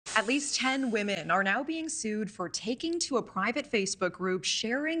At least 10 women are now being sued for taking to a private Facebook group,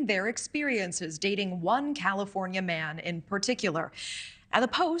 sharing their experiences dating one California man in particular. And the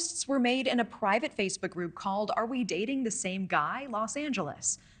posts were made in a private Facebook group called Are We Dating the Same Guy? Los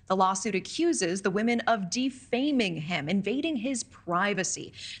Angeles. The lawsuit accuses the women of defaming him, invading his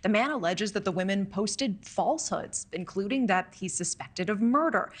privacy. The man alleges that the women posted falsehoods, including that he's suspected of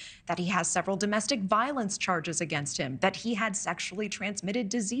murder, that he has several domestic violence charges against him, that he had sexually transmitted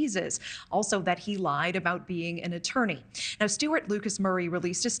diseases, also that he lied about being an attorney. Now, Stuart Lucas Murray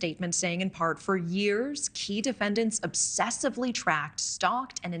released a statement saying, in part, for years, key defendants obsessively tracked,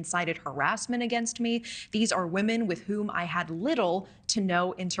 stalked, and incited harassment against me. These are women with whom I had little to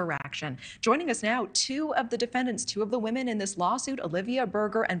no interaction. Joining us now, two of the women in this lawsuit, Olivia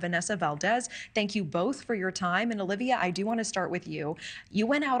Berger and Vanessa Valdez. Thank you both for your time. And Olivia, I do want to start with you. You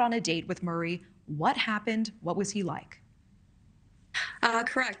went out on a date with Murray. What happened? What was he like?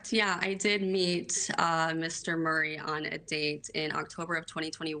 Correct. Yeah, I did meet Mr. Murray on a date in October of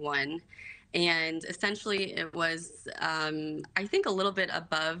 2021. And essentially, it was, I think, a little bit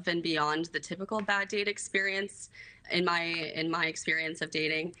above and beyond the typical bad date experience in my experience of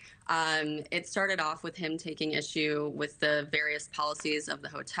dating. It started off with him taking issue with the various policies of the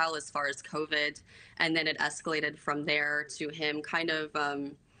hotel as far as COVID, and then it escalated from there to him kind of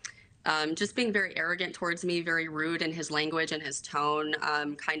just being very arrogant towards me, very rude in his language and his tone,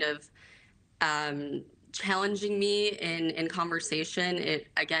 kind of challenging me in conversation. It,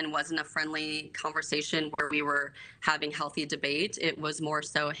 again, wasn't a friendly conversation where we were having healthy debate. It was more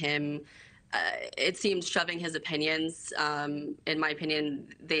so him, it seemed, shoving his opinions. In my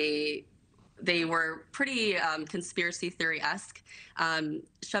opinion, they were pretty conspiracy theory-esque,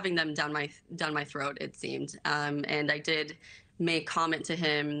 shoving them down my throat, it seemed. And I did make comment to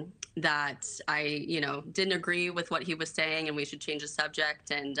him that I, didn't agree with what he was saying and we should change the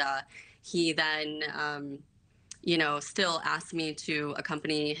subject. And he then, still asked me to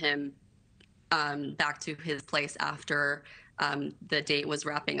accompany him back to his place after the date was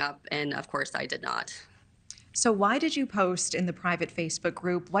wrapping up. And of course, I did not. So why did you post in the private Facebook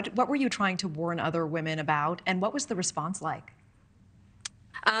group? What were you trying to warn other women about? And what was the response like?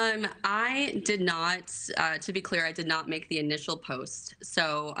 I did not, to be clear, I did not make the initial post.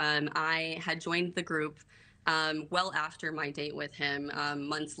 So I had joined the group well after my date with him,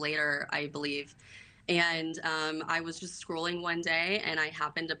 months later, I believe. And I was just scrolling one day and I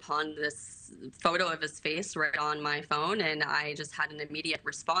happened upon this photo of his face right on my phone. And I just had an immediate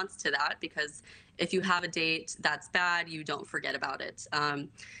response to that, because if you have a date that's bad, you don't forget about it.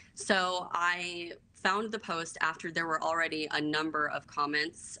 So I found the post after there were already a number of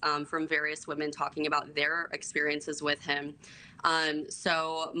comments from various women talking about their experiences with him.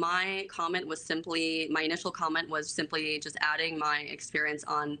 So my initial comment was simply just adding my experience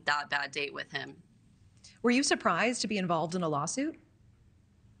on that bad date with him. Were you surprised to be involved in a lawsuit?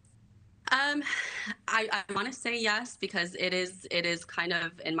 I want to say yes, because it is kind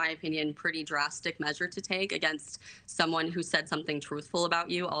of, in my opinion, pretty drastic measure to take against someone who said something truthful about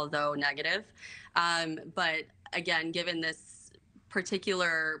you, although negative. But again, given this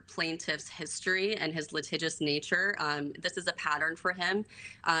particular plaintiff's history and his litigious nature, this is a pattern for him.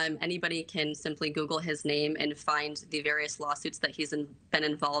 Anybody can simply Google his name and find the various lawsuits that he's been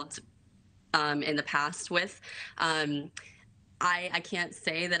involved in the past with. I can't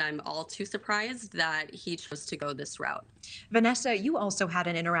say that I'm all too surprised that he chose to go this route. Vanessa, you also had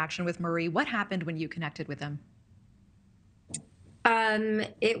an interaction with Murray. What happened when you connected with him?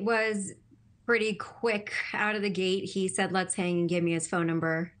 It was pretty quick out of the gate. He said, let's hang, and gave me his phone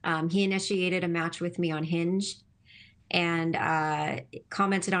number. He initiated a match with me on Hinge and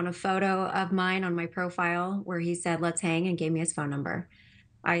commented on a photo of mine on my profile where he said, let's hang, and gave me his phone number.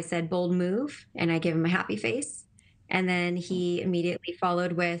 I said, bold move, and I gave him a happy face. And then he immediately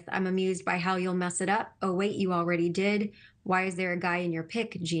followed with, I'm amused by how you'll mess it up. Oh, wait, you already did. Why is there a guy in your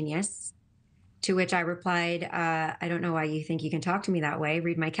pic, genius? To which I replied, I don't know why you think you can talk to me that way.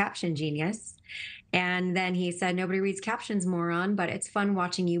 Read my caption, genius. And then he said, nobody reads captions, moron, but it's fun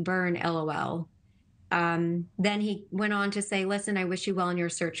watching you burn, LOL. Then he went on to say, listen, I wish you well in your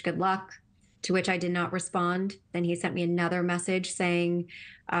search. Good luck. To which I did not respond. Then he sent me another message saying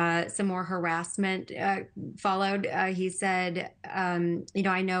some more harassment followed. He said,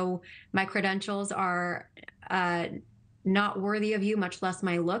 I know my credentials are not worthy of you, much less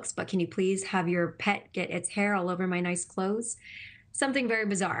my looks, but can you please have your pet get its hair all over my nice clothes? Something very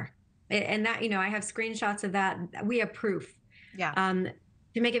bizarre. And that, I have screenshots of that. We have proof. Yeah.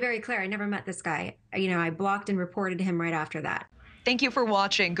 To make it very clear, I never met this guy. I blocked and reported him right after that. Thank you for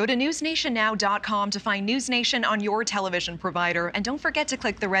watching. Go to newsnationnow.com to find News Nation on your television provider. And don't forget to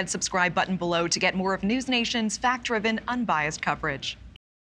click the red subscribe button below to get more of News Nation's fact-driven, unbiased coverage.